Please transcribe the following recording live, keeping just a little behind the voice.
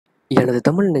எனது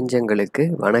தமிழ் நெஞ்சங்களுக்கு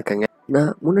வணக்கங்க. நான்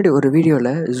முன்னாடி ஒரு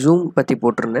வீடியோவில் ஜூம் பற்றி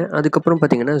போட்டிருந்தேன். அதுக்கப்புறம்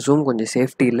பார்த்தீங்கன்னா ஜூம் கொஞ்சம்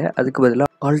சேஃப்டி இல்லை, அதுக்கு பதிலாக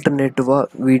ஆல்டர்னேட்டிவாக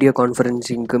வீடியோ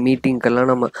கான்ஃபரன்சிங்க்கு மீட்டிங்க்கெல்லாம்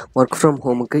நம்ம ஒர்க் ஃப்ரம்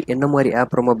ஹோமுக்கு என்ன மாதிரி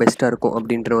ஆப் ரொம்ப பெஸ்ட்டாக இருக்கும்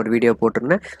அப்படின்ற ஒரு வீடியோ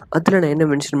போட்டிருந்தேன். அதில் நான் என்ன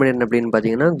மென்ஷன் பண்ணியிருந்தேன் அப்படின்னு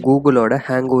பார்த்தீங்கன்னா, கூகுளோட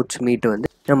ஹேங்அவுட்ஸ் மீட் வந்து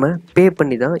நம்ம பே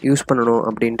பண்ணி தான் யூஸ் பண்ணணும்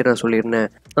அப்படின்ட்டு நான் சொல்லியிருந்தேன்.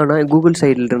 ஆனால் கூகுள்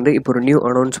சைட்லேருந்து இப்போ ஒரு நியூ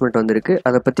அனௌன்ஸ்மெண்ட் வந்திருக்கு.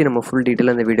 அதை பற்றி நம்ம ஃபுல்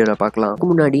டீட்டெயில் அந்த வீடியோவில் பார்க்கலாம்.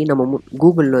 அதுக்கு முன்னாடி நம்ம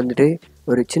கூகுளில் வந்துட்டு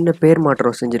ஒரு சின்ன பேர்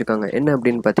மாற்றம் செஞ்சுருக்காங்க. என்ன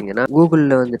அப்படின்னு பார்த்தீங்கன்னா,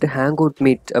 கூகுளில் வந்துட்டு ஹேங்அவுட்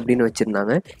மீட் அப்படின்னு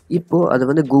வச்சுருந்தாங்க. இப்போது அது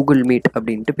வந்து கூகுள் மீட்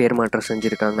அப்படின்ட்டு பேர் மாற்றம்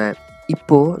செஞ்சுருக்காங்க.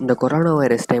 இப்போது இந்த கொரோனா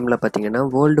வைரஸ் டைமில் பார்த்தீங்கன்னா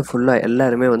வேர்ல்டு ஃபுல்லாக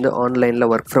எல்லாருமே வந்து ஆன்லைனில்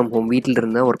ஒர்க் ஃப்ரம் ஹோம் வீட்டில்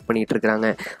இருந்து தான் ஒர்க் பண்ணிகிட்டு இருக்கிறாங்க.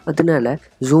 அதனால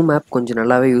ஜூம் ஆப் கொஞ்சம்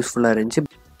நல்லாவே யூஸ்ஃபுல்லாக இருந்துச்சு.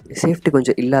 சேஃப்டி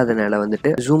கொஞ்சம் இல்லாதனால வந்துட்டு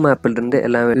ஜூம் ஆப்பிலிருந்து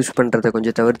எல்லாம் யூஸ் பண்ணுறதை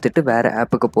கொஞ்சம் தவிர்த்துட்டு வேறு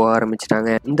ஆப்புக்கு போக ஆரம்பிச்சிட்டாங்க.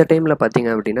 இந்த டைமில் பார்த்தீங்க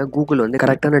அப்படின்னா கூகுள் வந்து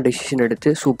கரெக்டான டெசிஷன் எடுத்து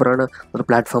சூப்பரான ஒரு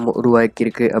பிளாட்ஃபார்ம்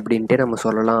உருவாக்கியிருக்கு அப்படின்ட்டே நம்ம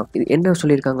சொல்லலாம். இது என்ன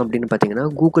சொல்லியிருக்காங்க அப்படின்னு பார்த்தீங்கன்னா,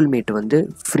 கூகுள் மீட் வந்து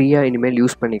ஃப்ரீயாக இனிமேல்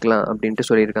யூஸ் பண்ணிக்கலாம் அப்படின்ட்டு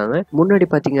சொல்லியிருக்காங்க. முன்னாடி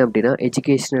பார்த்தீங்க அப்படின்னா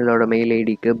எஜுகேஷனலோட மெயில்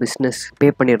ஐடிக்கு பிஸ்னஸ் பே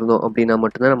பண்ணியிருந்தோம் அப்படின்னா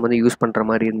மட்டும்தான் நம்ம வந்து யூஸ் பண்ணுற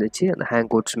மாதிரி இருந்துச்சு அந்த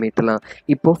ஹேங்அவுட்ஸ் மீட்லாம்.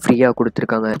 இப்போது ஃப்ரீயாக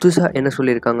கொடுத்துருக்காங்க. புதுசாக என்ன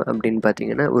சொல்லியிருக்காங்க அப்படின்னு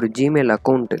பார்த்தீங்கன்னா, ஒரு ஜிமெயில்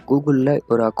அக்கௌண்ட் கூகுளில்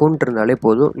ஒரு அக்கௌண்ட் இருந்தாலே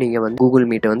போதும், நீங்கள் வந்து கூகுள்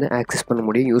மீட்டை வந்து ஆக்சஸ் பண்ண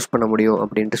முடியும், யூஸ் பண்ண முடியும்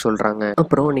அப்படின்ட்டு சொல்கிறாங்க.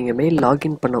 அப்புறம் நீங்கள் மெயில்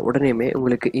லாகின் பண்ண உடனேயுமே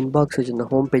உங்களுக்கு இன்பாக்ஸ் வச்சிருந்த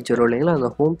ஹோம் பேஜ் வரும் இல்லைங்களா, அந்த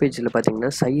ஹோம் பேஜில் பார்த்தீங்கன்னா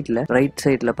சைடில் ரைட்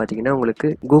சைடில் பார்த்தீங்கன்னா உங்களுக்கு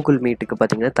கூகுள் மீட்டுக்கு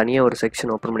பார்த்தீங்கன்னா தனியாக ஒரு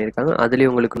செக்ஷன் ஓப்பன் பண்ணியிருக்காங்க.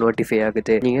 அதுலேயும் உங்களுக்கு நோட்டிஃபை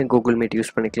ஆகுது நீங்கள் கூகுள் மீட்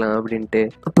யூஸ் பண்ணிக்கலாம் அப்படின்ட்டு.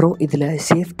 அப்புறம் இதில்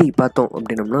சேஃப்டி பார்த்தோம்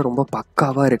அப்படின்னோம்னா ரொம்ப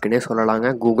பக்காவாக இருக்குன்னே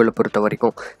சொல்லலாங்க. கூகுளை பொறுத்த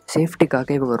வரைக்கும்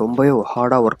சேஃப்டிக்காக இவங்க ரொம்பவே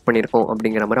ஹார்டாக ஒர்க் பண்ணியிருக்கோம்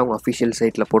அப்படிங்கிற மாதிரி அவங்க அஃபிஷியல்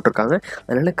சைட்டில் போட்டிருக்காங்க.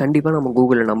 அதனால் கண்டிப்பாக நம்ம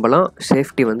கூகுளை நம்பலாம்.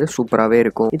 சேஃப்டி வந்து சூப்பராகவே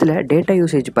இருக்கும். இதில் டேட்டா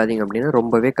யூசேஜ் பார்த்தீங்க அப்படின்னா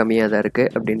ரொம்பவே கம்மியாக தான்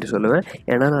இருக்குது அப்படின்ட்டு சொல்லுவேன்.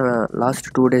 ஏன்னா நான் லாஸ்ட்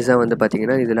 2 டேஸாக வந்து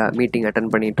பார்த்தீங்கன்னா இதில் மீட்டிங் அட்டன்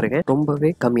பண்ணிட்டு இருக்கேன். ரொம்பவே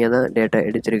கம்மியாக தான் டேட்டா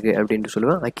எடுத்திருக்கு அப்படின்ட்டு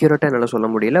சொல்லுவேன். அக்யூரேட்டாக என்னால் சொல்ல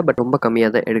முடியல, பட் ரொம்ப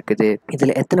கம்மியாக தான் எடுக்குது.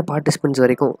 இதில் எத்தனை பார்ட்டிசிபென்ட்ஸ்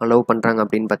வரைக்கும் அலோவ் பண்ணுறாங்க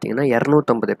அப்படின்னு பார்த்தீங்கன்னா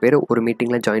 250 பேர் ஒரு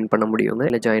மீட்டிங்கில் ஜாயின் பண்ண முடியுங்க.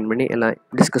 இல்லை ஜாயின் பண்ணி எல்லாம்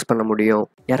டிஸ்கஸ் பண்ண முடியும்.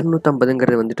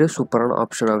 250ங்கிறது வந்துட்டு சூப்பரான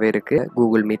ஆப்ஷனாகவே இருக்குது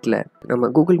கூகுள் மீட்டில்.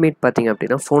 நம்ம கூகுள் மீட் பார்த்தீங்க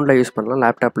அப்படின்னா ஃபோனில் யூஸ் பண்ணலாம்,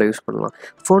 லேப்டாப்பில் யூஸ் பண்ணலாம்.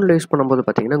 ஃபோனில் யூஸ் பண்ணும்போது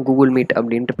பார்த்தீங்கன்னா கூகுள் மீட்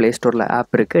அப்படின்ட்டு ப்ளே ஸ்டோரில்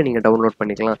ஆப் இருக்குது, நீங்கள் டவுன்லோட்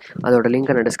பண்ணிக்கலாம். அதோட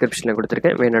லிங்க் நான் டிஸ்கிரிப்ஷனில்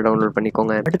கொடுத்துருக்கேன், வேணால் டவுன்லோட்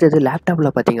பண்ணிக்கோங்க. அடுத்தது லேப்டாப்பில்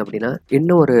பார்த்தீங்க அப்படின்னா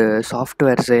இன்னும் ஒரு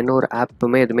சாஃப்ட்வேர்ஸ் இன்னும் ஒரு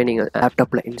ஆப்புமே எதுவுமே நீங்கள்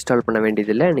லேப்டாப்பில் இன்ஸ்டால் பண்ண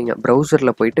வேண்டியதில்லை. நீங்கள்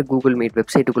ப்ரௌசரில் போயிட்டு கூகுள் மீட்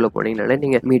வெப்சைட்டுக்குள்ளே போனீங்கனாலே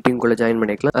நீங்கள் மீட்டிங்குள்ளே ஜாயின்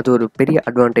பண்ணிக்கலாம். அது ஒரு பெரிய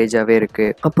அட்வான்டேஜாகவே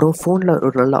இருக்குது. அப்புறம் ஃபோனில்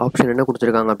ஒரு நல்ல ஆப்ஷன் என்ன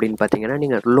கொடுத்துருக்காங்க அப்படின்னு பார்த்தீங்கன்னா,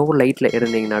 நீங்கள் லோ லைட்டில்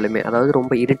இருந்தீங்கனாலுமே, அதாவது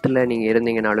ரொம்ப இருட்டில் நீங்கள்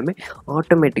இருந்தீங்கனாலுமே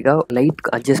ஆட்டோமேட்டிக்காக லைட்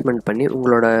அட்ஜஸ்ட்மெண்ட் பண்ணி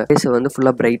உங்களோட ஃபேஸை வந்து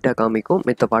ஃபுல்லாக பிரைட்டாக காமிக்கும்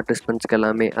மித்த பார்ட்டிசிபென்ட்ஸ்க்கு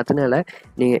எல்லாமே. அதனால்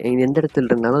நீங்கள் எந்த இடத்துல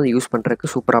இருந்தாலும் அதை யூஸ் பண்ணுறதுக்கு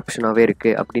சூப்பர் ஆப்ஷனாகவே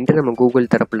இருக்குது அப்படின்ட்டு நம்ம கூகுள்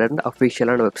தரப்புலேருந்து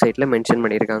அஃபிஷியலான வெப்சைட்டில் மென்ஷன்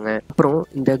பண்ணியிருக்காங்க. அப்புறம்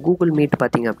இந்த கூகுள் மீட்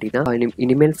பார்த்தீங்க அப்படின்னா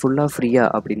இனிமேல் ஃபுல்லாக ஃப்ரீயாக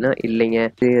அப்படின்னா இல்லைங்க.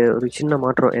 இது ஒரு சின்ன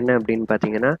மாற்றம் என்ன அப்படின்னு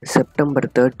பார்த்தீங்கன்னா, செப்டம்பர்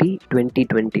 30,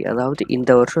 2020, அதாவது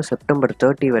இந்த வருஷம் செப்டம்பர்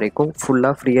 30 வரைக்கும்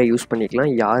ஃபுல்லாக ஃப்ரீயாக யூஸ்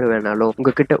பண்ணிக்கலாம். யார் வேணாலும்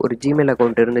உங்ககிட்ட ஒரு ஜிமெயில்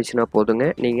அக்கௌண்ட் இருந்துச்சுன்னா போதுங்க,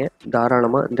 நீங்கள்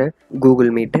தாராளமாக இந்த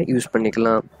கூகுள் மீட்டை யூஸ்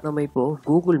பண்ணிக்கலாம். நம்ம இப்போது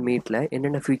கூகுள் மீட்டில்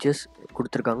என்னென்ன ஃபீச்சர்ஸ்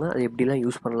கொடுத்துருக்காங்க, அது எப்படிலாம்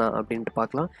யூஸ் பண்ணலாம் அப்படின்ட்டு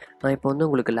பார்க்கலாம். நான் இப்போ வந்து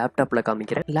உங்களுக்கு லேப்டாப்பில்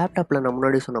காமிக்கிறேன். லேப்டாப்பில் நான்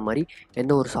முன்னாடி சொன்ன மாதிரி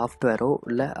எந்த ஒரு சாஃப்ட்வேரோ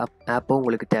இல்லை ஆப்போ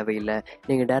உங்களுக்கு தேவையில்லை.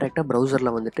 நீங்கள் டேரெக்டாக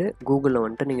ப்ரௌசரில் வந்துட்டு கூகுளில்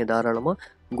வந்துட்டு நீங்கள் தாராளமாக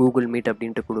கூகுள் மீட்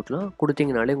அப்படின்ட்டு கொடுக்கலாம்.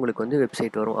 கொடுத்தீங்கனாலே உங்களுக்கு வந்து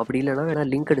வெப்சைட் வரும். அப்படி இல்லைனா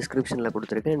வேணால் லிங்க் டிஸ்கிரிப்ஷனில்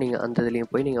கொடுத்துருக்கேன், நீங்கள் அந்த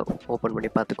இதுலேயும் போய் நீங்கள் ஓப்பன் பண்ணி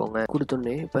பார்த்துக்கோங்க.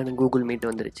 கொடுத்தோன்னே இப்போ எனக்கு கூகுள் மீட்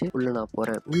வந்துருச்சு. உள்ளே நான்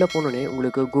போகிறேன். உள்ளே போனோடனே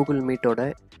உங்களுக்கு கூகுள் மீட்டோட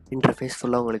இன்டர்ஃபேஸ்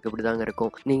ஃபுல்லாக உங்களுக்கு இப்படி தாங்க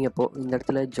இருக்கும். நீங்கள் இப்போது இந்த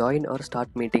இடத்துல ஜாயின் ஆர்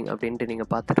ஸ்டார்ட் மீட்டிங் அப்படின்ட்டு நீங்கள்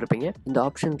பார்த்துட்டு இருப்பீங்க. இந்த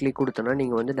ஆப்ஷன் கிளிக் கொடுத்தோன்னா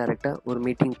நீங்கள் வந்து டேரெக்டாக ஒரு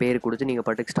மீட்டிங் பேர் கொடுத்து நீங்கள்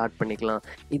பாட்டுக்கு ஸ்டார்ட் பண்ணிக்கலாம்.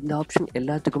 இந்த ஆப்ஷன்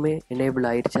எல்லாத்துக்குமே எனேபிள்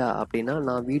ஆயிடுச்சா அப்படின்னா,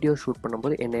 நான் வீடியோ ஷூட்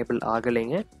பண்ணும்போது எனேபிள்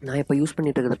ஆகலைங்க. நான் இப்போ யூஸ்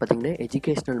பண்ணிட்டு இருக்கிறது பார்த்தீங்கன்னா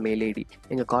எஜுகேஷனல் மெயில் ஐடி.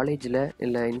 எங்கள் காலேஜில்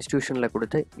இல்லை இன்ஸ்டியூஷனில்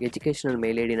கொடுத்த எஜுகேஷனல்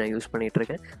மெயில் ஐடி நான் யூஸ்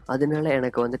பண்ணிகிட்ருக்கேன். அதனால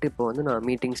எனக்கு வந்துட்டு இப்போ வந்து நான்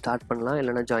மீட்டிங் ஸ்டார்ட் பண்ணலாம்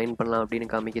இல்லைனா ஜாயின் பண்ணலாம் அப்படின்னு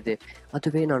காமிக்குது.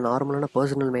 அதுவே நான் நார்மலான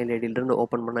பர்சனல் மெயில் ஐடியிலிருந்து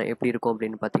ஓப்பன் பண்ணால் எப்படி இருக்கும்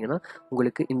அப்படின்னு பார்த்தீங்கன்னா,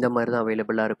 உங்களுக்கு இந்த மாதிரி தான்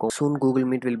அவைலபிளாக இருக்கும். சூன் Google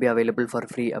meet will be available for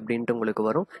free அப்படின்ட்டு உங்களுக்கு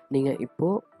வரும். நீங்கள்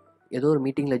இப்போது ஏதோ ஒரு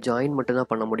மீட்டிங்கில் ஜாயின் மட்டும் தான்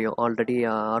பண்ண முடியும் ஆல்ரெடி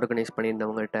ஆர்கனைஸ்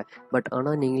பண்ணியிருந்தவங்கள்ட்ட. பட்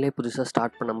ஆனால் நீங்களே புதுசாக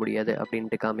ஸ்டார்ட் பண்ண முடியாது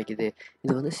அப்படின்ட்டு காமிக்குது.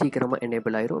 இது வந்து சீக்கிரமாக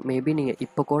எனேபிள் ஆயிரும். மேபி நீங்கள்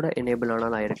இப்போ கூட எனேபிள்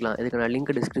ஆனாலும் ஆயிருக்கலாம். இதுக்கு நான்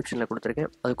லிங்க் டிஸ்கிரிப்ஷனில் கொடுத்துருக்கேன்,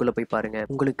 அதுக்குள்ளே போய் பாருங்கள்.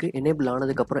 உங்களுக்கு எனேபிள்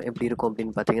ஆனதுக்கப்புறம் எப்படி இருக்கும்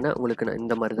அப்படின்னு பார்த்தீங்கன்னா, உங்களுக்கு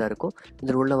இந்த மாதிரி தான் இருக்கும்.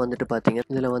 இதில் உள்ள வந்துட்டு பார்த்தீங்க,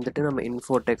 இதில் வந்துட்டு நம்ம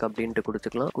இன்ஃபோடெக் அப்படின்ட்டு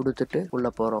கொடுத்துக்கலாம். கொடுத்துட்டு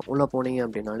உள்ளே போகிறோம். உள்ளே போனீங்க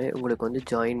அப்படின்னாலே உங்களுக்கு வந்து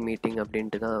ஜாயின் மீட்டிங்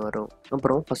அப்படின்ட்டு தான் வரும்.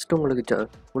 அப்புறம் ஃபஸ்ட்டு உங்களுக்கு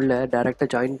உள்ள டேரெக்டாக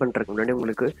ஜாயின் பண்ணுறதுக்கு முன்னாடி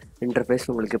உங்களுக்கு இன்டர்ஃபேஸ்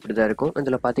உங்களுக்கு இப்படி தான் இருக்கும்.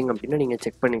 இதில் பார்த்தீங்க அப்படின்னா நீங்கள்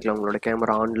செக் பண்ணிக்கலாம் உங்களோட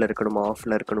கேமரா ஆனில் இருக்கணுமா,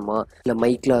 ஆஃபில் இருக்கணுமா, இல்லை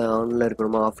மைக்கில் ஆனில்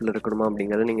இருக்கணுமா, ஆஃபில் இருக்கணுமா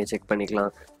அப்படிங்கிறத நீங்கள் செக்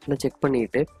பண்ணிக்கலாம். இல்லை செக்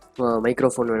பண்ணிவிட்டு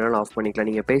மைக்ரோஃபோன் வேணாலும் ஆஃப் பண்ணிக்கலாம்.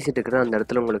 நீங்கள் பேசிகிட்டு இருக்கிற அந்த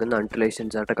இடத்துல உங்களுக்கு வந்து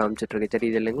அன்டிலேஷன்ஸ் ஆட்ட காமிச்சிட்ருக்கு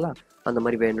தெரியுது இல்லைங்களா? அந்த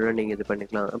மாதிரி வேணும்னா நீங்கள் இது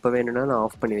பண்ணிக்கலாம். அப்போ வேணும்னா நான்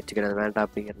ஆஃப் பண்ணி வச்சுக்கிறேன் வேண்டாம்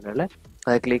அப்படிங்கிறதுனால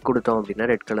அதை கிளிக் கொடுத்தோம் அப்படின்னா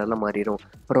ரெட் கலரில் மாறிடும்.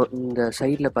 அப்புறம் இந்த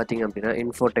சைடில் பார்த்தீங்க அப்படின்னா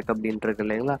இன்ஃபோடெக் அப்படின்ட்டு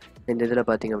இல்லைங்களா? இந்த இதில்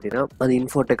பார்த்தீங்க அப்படின்னா அது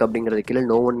இன்ஃபோடெக் அப்படிங்கிறது கீழே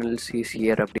no one else is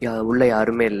here அப்படி உள்ளே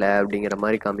யாருமே இல்லை அப்படிங்கிற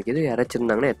மாதிரி காமிக்குது. யாராச்சும்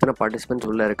இருந்தாங்கன்னா எத்தனை பார்ட்டிசிபென்ட்ஸ்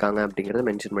உள்ளே இருக்காங்க அப்படிங்கிறத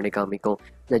மென்ஷன் பண்ணி காமிக்கும்.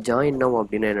 இந்த ஜாயின் நவ்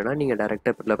அப்படின்னா என்னென்னா நீங்கள்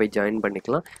டேரெக்டாக போய் ஜாயின்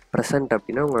பண்ணிக்கலாம். ப்ரெசென்ட்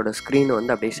அப்படின்னா உங்களோட ஸ்க்ரீனை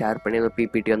வந்து அப்படியே ஷேர் பண்ணி அந்த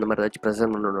பிபிடி அந்த மாதிரி ஏதாச்சும்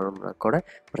ப்ரெசென்ட் பண்ணணும்னா கூட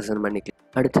ப்ரெசென்ட் பண்ணிக்கலாம்.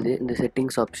 அடுத்தது இந்த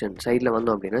செட்டிங்ஸ் ஆப்ஷன் சைடில்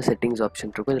வந்தோம் அப்படின்னா செட்டிங்ஸ்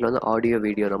ஆப்ஷன் இருக்கும். இதில் வந்து ஆடியோ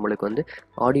வீடியோ நம்மளுக்கு வந்து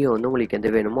ஆடியோ வந்து உங்களுக்கு எது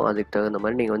வேணுமோ அதுக்கு தகுந்த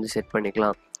மாதிரி நீங்கள் வந்து செட்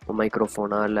பண்ணிக்கலாம்.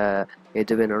 மைக்ரோஃபோனா இல்லை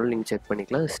எது வேணாலும் நீங்கள் செக்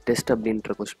பண்ணிக்கலாம். டெஸ்ட் அப்படின்ட்டு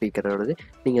இருக்கும் ஸ்பீக்கரோடது.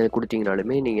 நீங்கள் அதை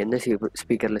கொடுத்தீங்கனாலுமே நீங்கள் என்ன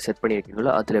ஸ்பீக்கரில் செட்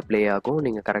பண்ணியிருக்கீங்களோ அதில் ப்ளே ஆகும்.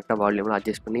 நீங்கள் கரெக்டாக வால்யூமில்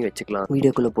அட்ஜஸ்ட் பண்ணி வச்சுக்கலாம்.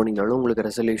 வீடியோக்குள்ளே போனீங்கனாலும் உங்களுக்கு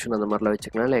ரெசல்யூஷன் அந்த மாதிரிலாம்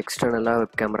வச்சுக்கலாம். இல்லை எக்ஸ்டர்னலாக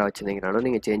கேமரா வச்சுருந்தீங்கனாலும்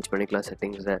நீங்கள் சேஞ்ச் பண்ணிக்கலாம்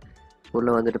செட்டிங்ஸை.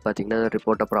 உள்ளே வந்துட்டு பார்த்தீங்கன்னா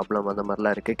ரிப்போர்ட் ப்ராப்ளம் அந்த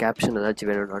மாதிரிலாம் இருக்குது. கேப்ஷன் ஏதாச்சும்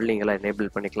வேணும்னாலும் நீங்களாம்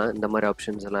எனேபிள் பண்ணிக்கலாம். இந்த மாதிரி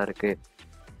ஆப்ஷன்ஸ் எல்லாம் இருக்குது.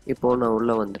 இப்போது நான்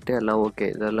உள்ளே வந்துட்டு எல்லாம் ஓகே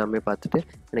இதெல்லாமே பார்த்துட்டு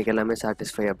எனக்கு எல்லாமே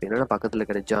சாட்டிஸ்ஃபை அப்படின்னா நான் பக்கத்தில்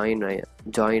இருக்கிற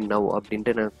ஜாயின் நவ்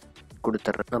அப்படின்ட்டு நான்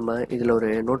கொடுத்துட்றேன். நம்ம இதில் ஒரு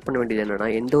நோட் பண்ண வேண்டியது என்னென்னா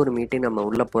எந்த ஒரு மீட்டிங் நம்ம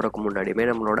உள்ளே போகிறக்கு முன்னாடியுமே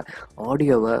நம்மளோட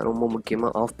ஆடியோவை ரொம்ப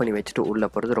முக்கியமாக ஆஃப் பண்ணி வச்சுட்டு உள்ளே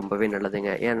போகிறது ரொம்பவே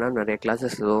நல்லதுங்க. ஏன்னா நிறைய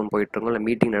கிளாஸஸ் எதுவும் போயிட்டுருக்கோம் இல்லை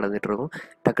மீட்டிங் நடந்துகிட்ருக்கோம்.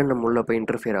 டக்குன்னு நம்ம உள்ளே போய்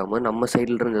இன்டர்ஃபியர் ஆகும்போது நம்ம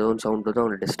சைட்லேருந்து எதுவும் சவுண்ட் வந்து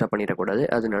அவங்களை டிஸ்டர்ப் பண்ணிடக்கூடாது.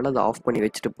 அதனால அதை ஆஃப் பண்ணி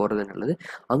வச்சுட்டு போகிறது நல்லது.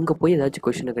 அங்கே போய் ஏதாச்சும்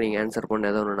கொஷினுக்கு நீங்கள் ஆன்சர்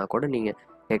பண்ண எதோன்னா கூட நீங்கள்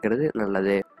கேட்குறது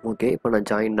நல்லது. ஓகே இப்போ நான்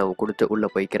ஜாயின் நவ் கொடுத்து உள்ளே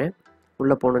போய்க்கிறேன்.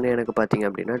 உள்ளே போனோன்னே எனக்கு பார்த்தீங்க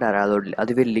அப்படின்னா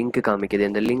அதுவே லிங்க் காமிக்குது.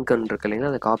 இந்த லிங்க் இருக்கு இல்லைங்கன்னா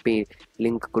அந்த காப்பி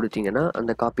லிங்க் கொடுத்தீங்கன்னா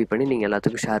அந்த காப்பி பண்ணி நீங்கள்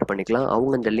எல்லாத்துக்கும் ஷேர் பண்ணிக்கலாம்.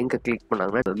 அவங்க இந்த லிங்கை கிளிக்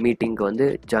பண்ணாங்கன்னா மீட்டிங்க்கு வந்து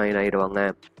ஜாயின் ஆயிடுவாங்க.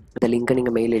 இந்த லிங்க்கை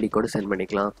நீங்கள் மெயில் ஐடி கூட சென்ட்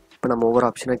பண்ணிக்கலாம். இப்போ நம்ம ஒவ்வொரு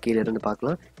ஆப்ஷனாக கீழே இருந்து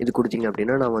பார்க்கலாம். இது கொடுத்தீங்க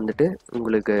அப்படின்னா நான் வந்துட்டு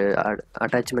உங்களுக்கு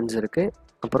அட்டாச்மெண்ட்ஸ் இருக்குது.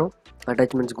 அப்புறம்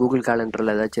அட்டாச்மெண்ட்ஸ் கூகுள்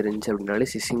கேலண்டரில் ஏதாச்சும் இருந்துச்சு அப்படின்னாலே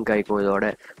சிங்க் ஆகிக்கும் இதோட.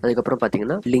 அதுக்கப்புறம்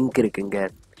பார்த்தீங்கன்னா லிங்க் இருக்குங்க.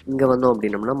 இங்கே வந்தோம்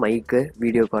அப்படின்னம்னா மைக்கு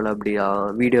வீடியோ கால் அப்படி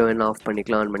வீடியோ வேணால் ஆஃப்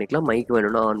பண்ணிக்கலாம் ஆன் பண்ணிக்கலாம். மைக்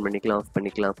வேணும்னா ஆன் பண்ணிக்கலாம் ஆஃப்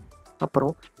பண்ணிக்கலாம்.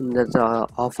 அப்புறம் இந்த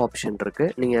ஆஃப் ஆப்ஷன்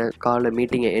இருக்குது. நீங்கள் காலை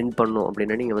மீட்டிங்கை எண்ட் பண்ணணும்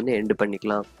அப்படின்னா நீங்கள் வந்து எண்டு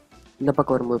பண்ணிக்கலாம். இந்த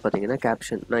பக்கம் வரும்போது பார்த்தீங்கன்னா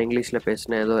கேப்ஷன் நான் இங்கிலீஷில்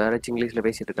பேசினேன் ஏதோ யாராச்சும் இங்கிலீஷில்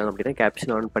பேசிகிட்டு இருக்காங்க அப்படின்னா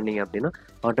கேப்ஷன் ஆன் பண்ணிங்க அப்படின்னா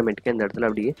ஆட்டோமேட்டிக்காக இந்த இடத்துல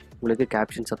அப்படியே உங்களுக்கு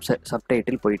கேப்ஷன்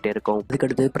சப்டைட்டில் போயிட்டே இருக்கும்.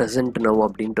 அதுக்கடுத்து ப்ரெசென்ட் நவ்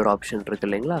அப்படின்ட்டு ஒரு ஆப்ஷன் இருக்குது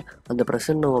இல்லைங்களா? அந்த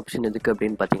ப்ரெசென்ட் நவ் ஆப்ஷன் எதுக்கு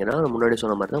அப்படின்னு பார்த்தீங்கன்னா முன்னாடி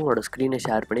சொன்ன மாதிரி தான் உங்களோட ஸ்க்ரீனை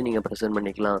ஷேர் பண்ணி நீங்கள் ப்ரெசென்ட்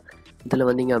பண்ணிக்கலாம். இதில்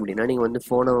வந்தீங்க அப்படின்னா நீங்கள் வந்து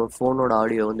ஃபோனோட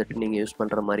ஆடியோ வந்துட்டு நீங்கள் யூஸ்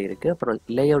பண்ணுற மாதிரி இருக்குது. அப்புறம்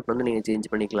லே அவுட் வந்து நீங்கள்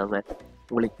சேஞ்ச் பண்ணிக்கலாங்க.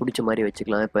 உங்களுக்கு பிடிச்ச மாதிரி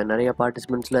வச்சுக்கலாம். இப்போ நிறைய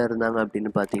பார்ட்டிசிபெண்ட்ஸ்லாம் இருந்தாங்க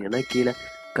அப்படின்னு பார்த்தீங்கன்னா கீழே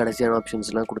கடைசியான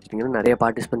ஆப்ஷன்ஸ்லாம் கொடுத்துட்டிங்கன்னா நிறைய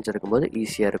பார்ட்டிசிபெண்ட்ஸ் இருக்கும்போது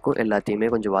ஈஸியாக இருக்கும் எல்லாத்தையுமே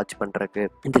கொஞ்சம் வாட்ச் பண்ணுறக்கு.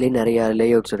 இதுலேயே நிறைய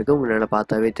லேஅவுட்ஸ் இருக்குது. உங்களால்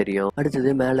பார்த்தாவே தெரியும்.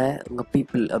 அடுத்தது மேலே உங்கள்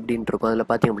பீப்புள் அப்படின்ட்டு இருக்கும். அதில்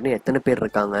பார்த்தீங்க அப்படின்னா எத்தனை பேர்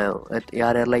இருக்காங்க,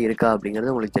 யாரெல்லாம் இருக்கா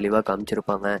அப்படிங்கிறது உங்களுக்கு தெளிவாக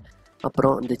காமிச்சிருப்பாங்க.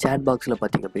 அப்புறம் இந்த சேட் பாக்ஸில்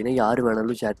பார்த்திங்க அப்படின்னா யார்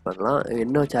வேணாலும் சேட் பண்ணலாம்.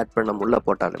 என்ன சேட் பண்ண உள்ளே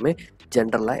போட்டாலுமே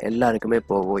ஜென்ரலாக எல்லாருக்குமே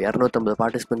போகும். 250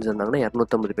 பார்ட்டிசிபெண்ட்ஸ் இருந்தாங்கன்னா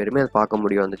 250 பேருமே அதை பார்க்க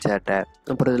முடியும் அந்த சேட்டை.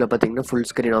 அப்புறம் இதில் பார்த்திங்கன்னா ஃபுல்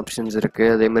ஸ்க்ரீன் ஆப்ஷன்ஸ்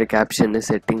இருக்குது. அதே மாதிரி கேப்ஷனு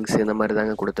செட்டிங்ஸ் இந்த மாதிரி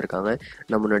தாங்க கொடுத்துருக்காங்க.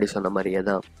 நான் முன்னாடி சொன்ன மாதிரியே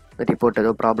தான். ரிப்போர்ட்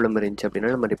ஏதோ ப்ராப்ளம் இருந்துச்சு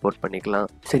அப்படின்னா நம்ம ரிப்போர்ட் பண்ணிக்கலாம்.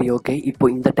 சரி ஓகே. இப்போ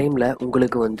இந்த டைமில்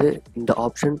உங்களுக்கு வந்து இந்த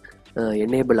ஆப்ஷன்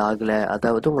எனேபிள் ஆகலை,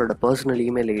 அதாவது உங்களோட பர்சனல்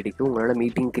இமெயில் ஐடிக்கு உங்களால்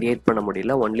மீட்டிங் க்ரியேட் பண்ண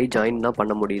முடியல, ஒன்லி ஜாயின் தான்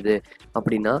பண்ண முடியுது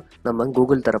அப்படின்னா நம்ம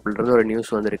கூகுள் தரப்புலேருந்து ஒரு நியூஸ்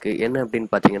வந்திருக்கு. என்ன அப்படின்னு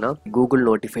பார்த்தீங்கன்னா கூகுள்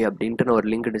நோட்டிஃபை அப்படின்ட்டு நான் ஒரு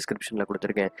லிங்க் டிஸ்கிரிப்ஷனில்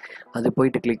கொடுத்துருக்கேன். அது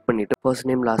போயிட்டு கிளிக் பண்ணிவிட்டு ஃபர்ஸ்ட்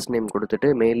நேம் லாஸ்ட் நேம் கொடுத்துட்டு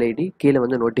மெயில் ஐடி கீழே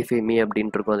வந்து நோட்டிஃபை மீ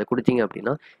அப்படின்ட்டு இருக்கும். அதை கொடுத்தீங்க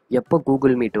அப்படின்னா எப்போ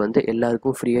கூகுள் மீட் வந்து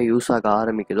எல்லாருக்கும் ஃப்ரீயாக யூஸ் ஆக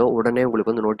ஆரம்பிக்குதோ உடனே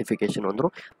உங்களுக்கு வந்து நோட்டிஃபிகேஷன்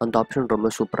வந்துடும். அந்த ஆப்ஷன்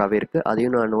ரொம்ப சூப்பராகவே இருக்குது.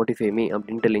 அதையும் நான் நோட்டிஃபை மீ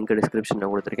அப்படின்ட்டு லிங்க்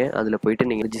டிஸ்கிரிப்ஷனில் கொடுத்துருக்கேன். அதில்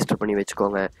போயிட்டு நீங்கள் ரிஜிஸ்டர் பண்ணி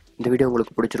வச்சுக்கோங்க. இந்த வீடியோ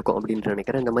உங்களுக்கு பிடிச்சிருக்கும் அப்படின்னு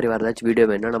நினைக்கிறேன். இந்த மாதிரி வேறு ஏதாச்சும் வீடியோ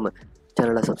வேணால் நம்ம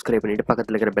சேனலை சப்ஸ்கிரைப் பண்ணிவிட்டு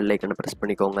பக்கத்தில் இருக்கிற பெல் ஐக்கனை ப்ரெஸ்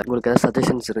பண்ணிக்கோங்க. உங்களுக்கு ஏதாவது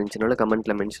சஜஷன்ஸ் இருந்துச்சுனாலும்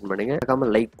கமெண்ட்டில் மென்ஷன் பண்ணுங்கள்.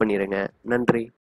 மறக்காமல் லைக் பண்ணிடுங்க. நன்றி.